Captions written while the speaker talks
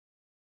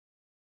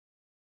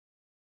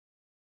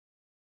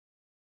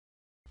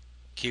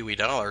Kiwi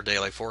dollar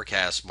daily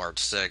forecast March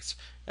 6th,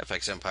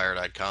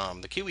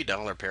 FXEmpire.com. The Kiwi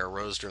dollar pair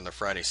rose during the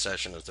Friday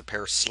session as the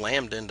pair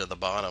slammed into the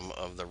bottom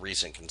of the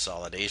recent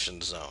consolidation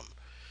zone.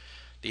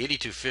 The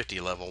 8250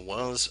 level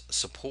was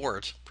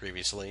support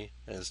previously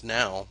and is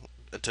now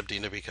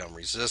attempting to become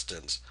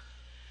resistance.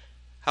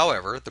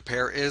 However, the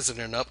pair is in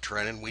an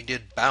uptrend and we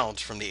did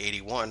bounce from the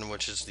 81,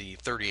 which is the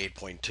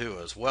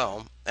 38.2 as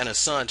well, and as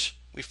such,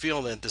 we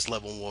feel that this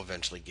level will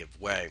eventually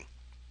give way.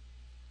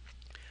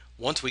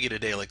 Once we get a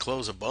daily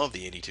close above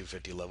the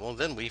 8250 level,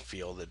 then we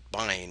feel that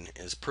buying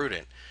is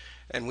prudent,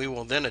 and we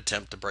will then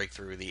attempt to break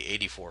through the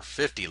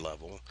 8450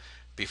 level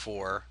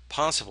before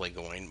possibly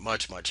going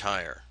much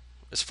higher.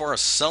 As far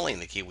as selling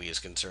the Kiwi is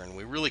concerned,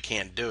 we really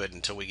can't do it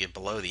until we get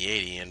below the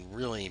 80 and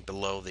really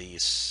below the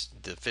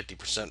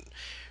 50%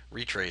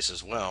 retrace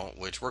as well,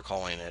 which we're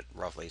calling it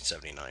roughly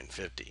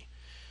 79.50.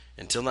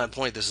 Until that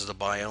point, this is a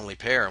buy only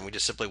pair, and we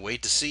just simply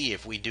wait to see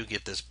if we do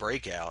get this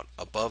breakout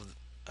above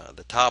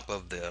the top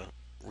of the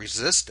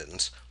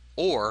resistance,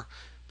 or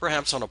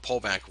perhaps on a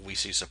pullback we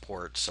see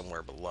support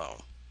somewhere below.